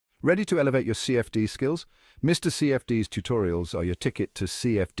Ready to elevate your CFD skills? Mr. CFD's tutorials are your ticket to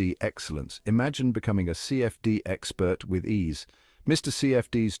CFD excellence. Imagine becoming a CFD expert with ease. Mr.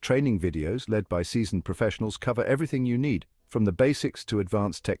 CFD's training videos, led by seasoned professionals, cover everything you need. From the basics to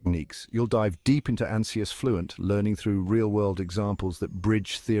advanced techniques, you'll dive deep into ANSYS Fluent, learning through real-world examples that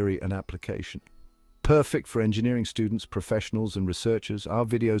bridge theory and application. Perfect for engineering students, professionals, and researchers, our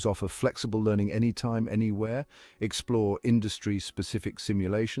videos offer flexible learning anytime, anywhere, explore industry-specific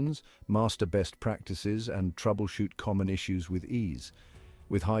simulations, master best practices, and troubleshoot common issues with ease.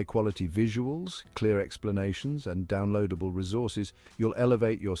 With high-quality visuals, clear explanations, and downloadable resources, you'll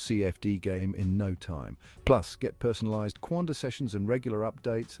elevate your CFD game in no time. Plus, get personalized Quanda sessions and regular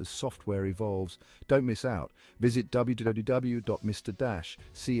updates as software evolves. Don't miss out. Visit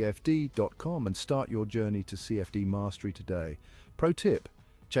www.mr-cfd.com and start your journey to CFD mastery today. Pro tip: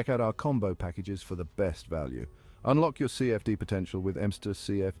 check out our combo packages for the best value. Unlock your CFD potential with MR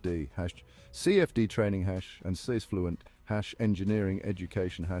CFD, #CFD training, #ANSYS Fluent, #engineering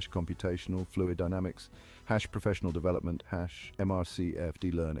education, #computational fluid dynamics, #professional development, #MR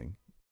CFD learning.